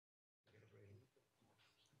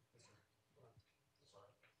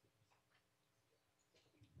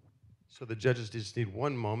So the judges just need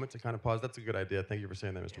one moment to kind of pause. That's a good idea. Thank you for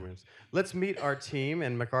saying that, Mr. Williams. Let's meet our team.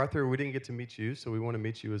 And MacArthur, we didn't get to meet you, so we want to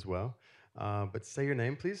meet you as well. But say your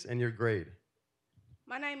name, please, and your grade.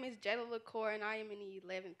 My name is Jayla LaCour, and I am in the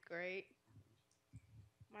 11th grade.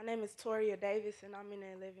 My name is Toria Davis, and I'm in the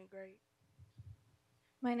 11th grade.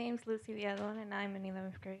 My name's Lucy Villadon, and I'm in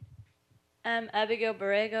 11th grade. I'm Abigail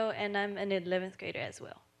Borrego, and I'm an 11th grader as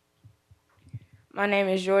well. My name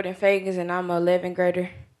is Jordan Fagans, and I'm an 11th grader.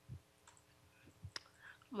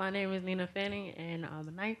 My name is Nina Fanning, and I'm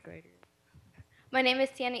a ninth grader. My name is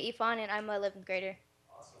Tiana Ifan, and I'm an 11th grader.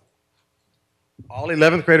 All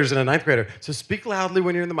 11th graders and a ninth grader. So speak loudly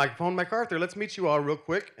when you're in the microphone. MacArthur, let's meet you all real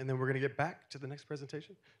quick, and then we're going to get back to the next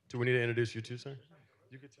presentation. Do we need to introduce you too, sir?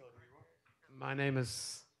 You can tell who you are. My name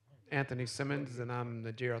is Anthony Simmons, and I'm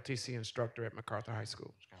the GRTC instructor at MacArthur High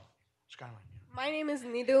School. Skyline. My name is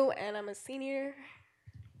Nidu, and I'm a senior.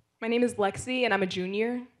 My name is Lexi, and I'm a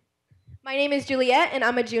junior. My name is Juliet, and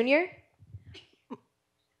I'm a junior.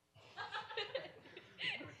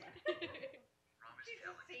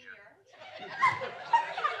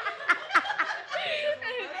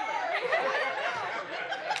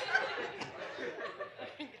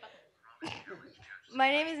 My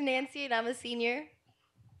name is Nancy, and I'm a senior.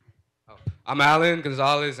 I'm Alan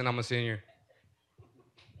Gonzalez, and I'm a senior.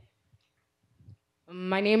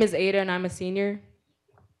 My name is Ada, and I'm a senior.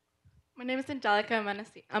 My name is Angelica,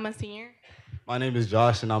 I'm a senior. My name is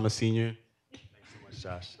Josh, and I'm a senior. Thanks so much,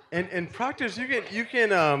 Josh. And proctors, you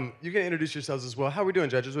can introduce yourselves as well. How are we doing,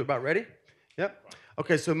 judges? We about ready? Yep.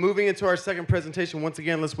 Okay, so moving into our second presentation, once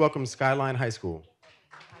again, let's welcome Skyline High School.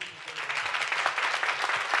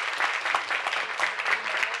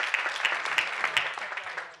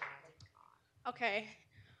 Okay.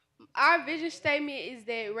 Our vision statement is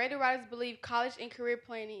that Raider Riders believe college and career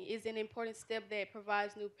planning is an important step that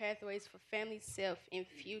provides new pathways for families, self, and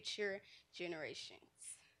future generations.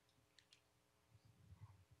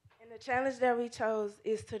 And the challenge that we chose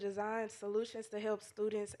is to design solutions to help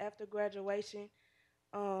students after graduation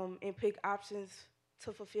and pick options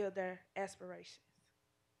to fulfill their aspirations.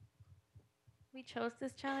 We chose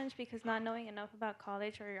this challenge because not knowing enough about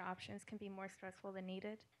college or your options can be more stressful than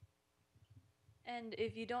needed. And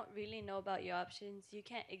if you don't really know about your options, you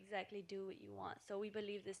can't exactly do what you want. So we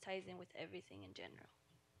believe this ties in with everything in general.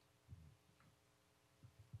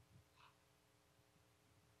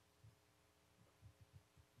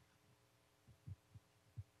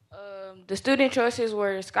 The student choices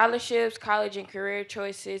were scholarships, college and career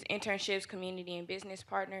choices, internships, community and business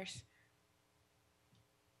partners.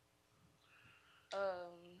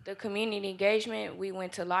 The community engagement, we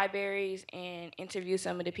went to libraries and interviewed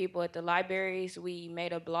some of the people at the libraries. We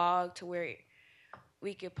made a blog to where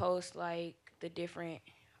we could post like the different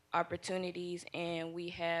opportunities, and we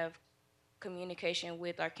have communication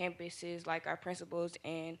with our campuses, like our principals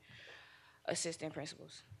and assistant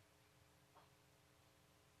principals.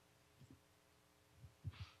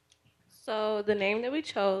 So the name that we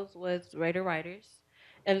chose was Raider Riders.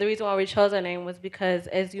 And the reason why we chose that name was because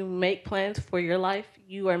as you make plans for your life,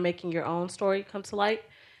 you are making your own story come to light.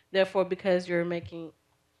 Therefore, because we're making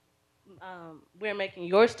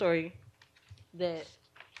your story that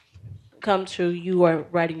come true, we're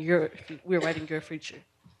writing your future.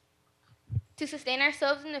 To sustain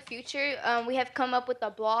ourselves in the future, we have come up with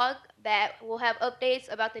a blog that will have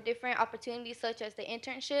updates about the different opportunities, such as the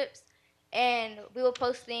internships, and we will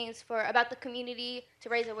post things about the community to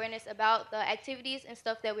raise awareness about the activities and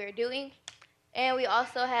stuff that we're doing. And we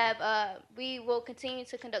also have we will continue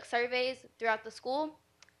to conduct surveys throughout the school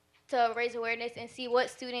to raise awareness and see what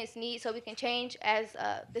students need, so we can change as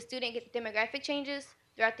the student demographic changes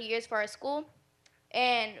throughout the years for our school.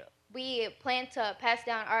 And we plan to pass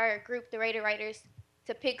down our group, the Raider Writers,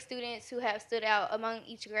 to pick students who have stood out among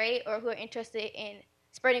each grade or who are interested in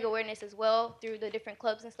spreading awareness as well through the different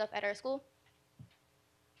clubs and stuff at our school.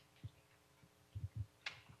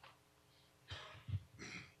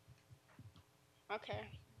 Okay.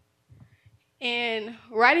 And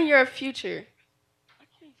writing your future.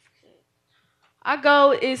 Our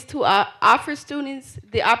goal is to offer students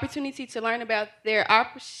the opportunity to learn about their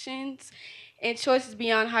options and choices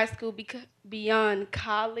beyond high school, beyond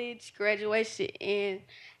college, graduation, and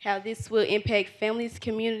how this will impact families,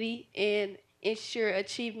 community, and ensure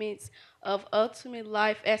achievements of ultimate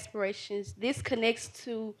life aspirations. This connects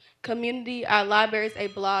to community, our libraries, a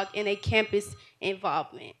blog, and a campus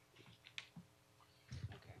involvement.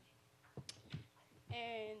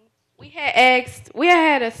 And we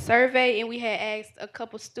had a survey, and we had asked a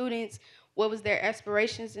couple students what was their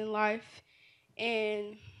aspirations in life.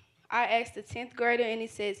 And I asked the 10th grader, and he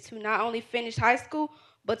says to not only finish high school,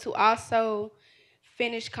 but to also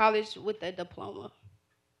finish college with a diploma.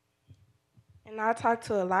 And I talked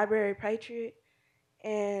to a library patriot,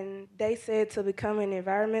 and they said to become an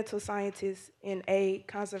environmental scientist and aid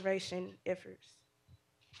conservation efforts.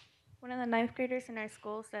 One of the ninth graders in our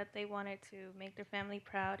school said they wanted to make their family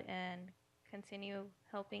proud and continue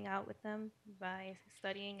helping out with them by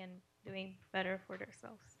studying and doing better for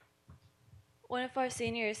themselves. One of our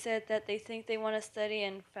seniors said that they think they want to study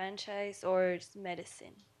in franchise or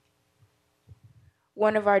medicine.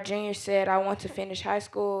 One of our juniors said, I want to finish high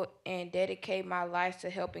school and dedicate my life to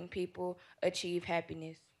helping people achieve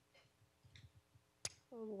happiness.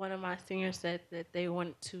 One of my seniors said that they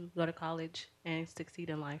wanted to go to college and succeed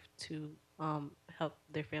in life to help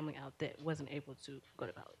their family out that wasn't able to go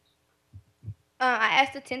to college. I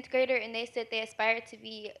asked a 10th grader, and they said they aspire to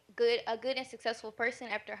be a good and successful person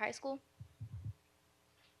after high school.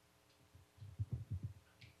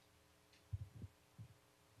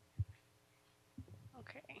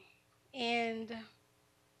 Okay. And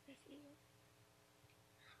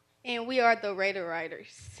we are the Raider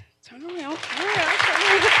Riders. Turn around. Turn around. Turn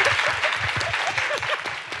around.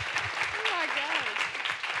 Oh my gosh.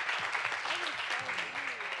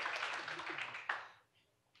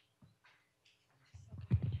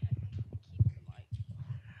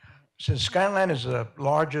 Since Skyline is the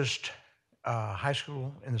largest high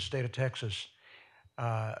school in the state of Texas,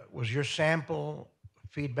 was your sample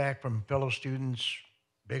feedback from fellow students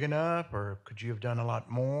big enough, or could you have done a lot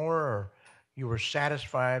more, or you were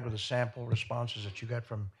satisfied with the sample responses that you got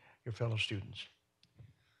from your fellow students?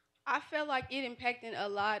 I felt like it impacted a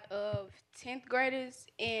lot of 10th graders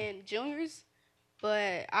and juniors,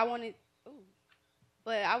 but I would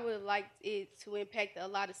like it to impact a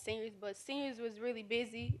lot of seniors, but seniors was really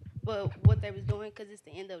busy, but what they was doing because it's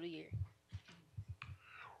the end of the year.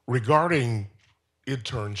 Regarding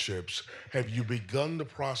internships, have you begun the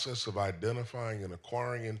process of identifying and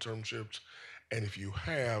acquiring internships? And if you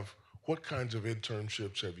have, what kinds of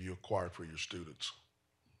internships have you acquired for your students?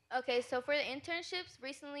 Okay, so for the internships,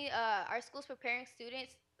 recently our school's preparing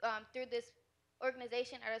students through this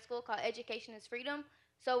organization at our school called Education is Freedom.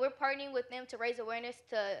 So we're partnering with them to raise awareness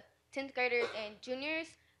to 10th graders and juniors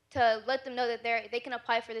to let them know that they can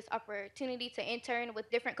apply for this opportunity to intern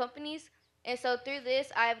with different companies. And so through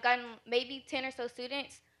this, I've gotten maybe 10 or so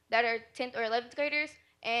students that are 10th or 11th graders.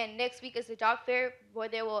 And next week is the job fair where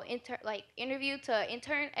they will interview to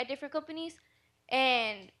intern at different companies.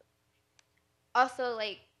 And also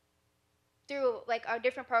through our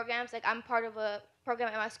different programs, I'm part of a program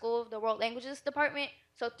at my school, the World Languages Department.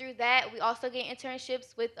 So through that, we also get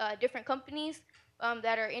internships with different companies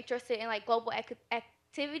that are interested in global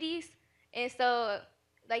activities. And so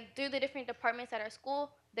through the different departments at our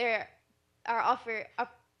school, there are offered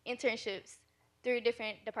internships through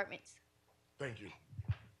different departments. Thank you.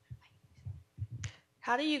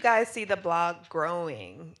 How do you guys see the blog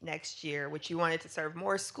growing next year? Would you want it to serve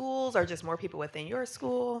more schools or just more people within your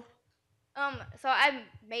school? So I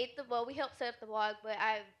we helped set up the blog, but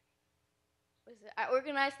I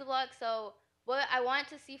organized the blog. So what I want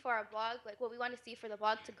to see for our blog, what we want to see for the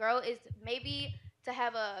blog to grow, is maybe to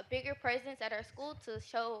have a bigger presence at our school to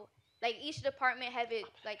show, each department have it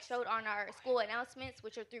showed on our school announcements,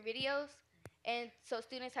 which are through videos, and so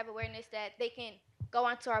students have awareness that they can go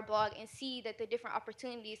onto our blog and see that the different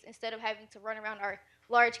opportunities, instead of having to run around our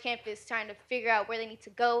large campus trying to figure out where they need to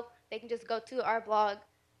go, they can just go to our blog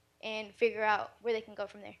and figure out where they can go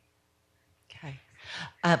from there. Okay.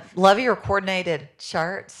 Love your coordinated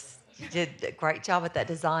shirts. You did a great job with that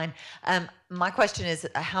design. My question is,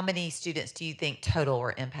 how many students do you think total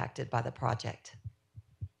were impacted by the project?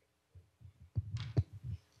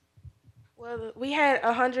 Well, we had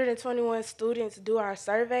 121 students do our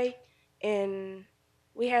survey, and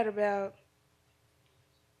we had about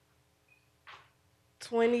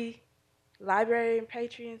 20 library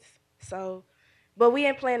patrons. So, but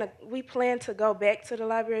we plan to go back to the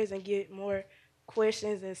libraries and get more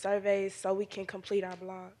questions and surveys so we can complete our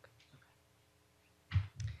blog.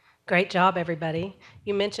 Great job, everybody.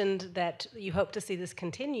 You mentioned that you hope to see this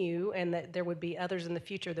continue and that there would be others in the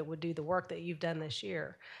future that would do the work that you've done this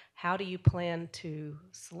year. How do you plan to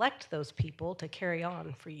select those people to carry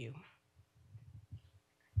on for you?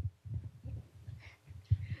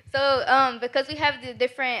 So because we have the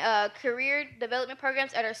different career development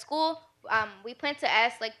programs at our school, we plan to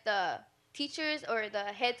ask the teachers or the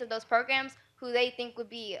heads of those programs who they think would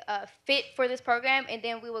be fit for this program, and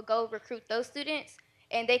then we will go recruit those students,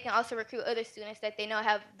 and they can also recruit other students that they know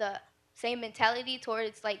have the same mentality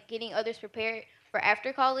towards getting others prepared for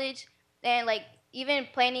after college, and even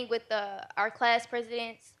planning with our class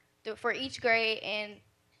presidents for each grade and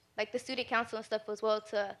like the student council and stuff as well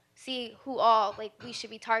to see who all like we should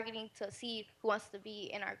be targeting to see who wants to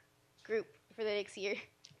be in our group for the next year.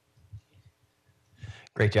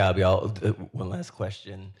 Great job, y'all. One last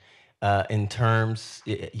question. In terms,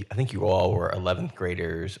 I think you all were 11th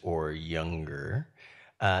graders or younger.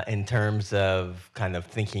 In terms of kind of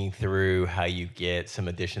thinking through how you get some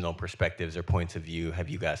additional perspectives or points of view, have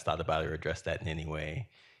you guys thought about or addressed that in any way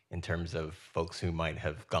in terms of folks who might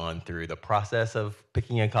have gone through the process of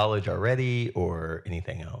picking a college already or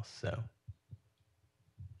anything else? So.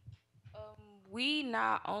 We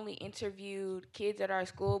not only interviewed kids at our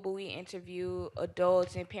school, but we interviewed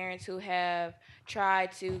adults and parents who have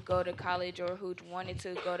tried to go to college or who wanted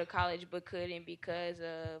to go to college but couldn't because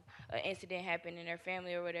of an incident happened in their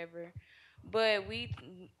family or whatever. But we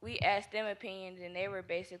asked them opinions, and they were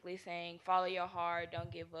basically saying, follow your heart, don't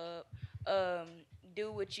give up,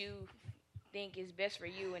 do what you think is best for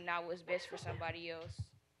you and not what's best for somebody else,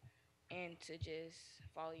 and to just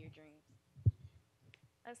follow your dreams.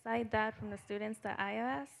 Aside that, from the students that I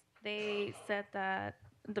asked, they said that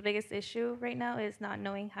the biggest issue right now is not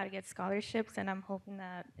knowing how to get scholarships, and I'm hoping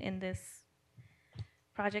that in this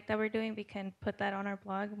project that we're doing, we can put that on our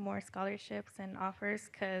blog, more scholarships and offers,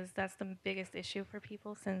 because that's the biggest issue for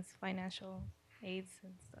people since financial aids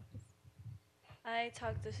and stuff. I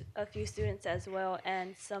talked to a few students as well,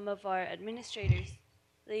 and some of our administrators.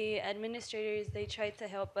 The administrators, they tried to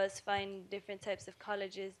help us find different types of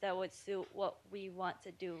colleges that would suit what we want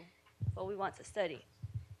to do, what we want to study.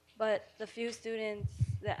 But the few students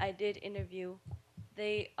that I did interview,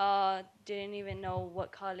 they didn't even know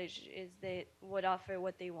what college is that would offer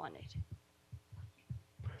what they wanted.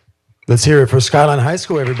 Let's hear it for Skyline High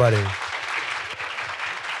School, everybody.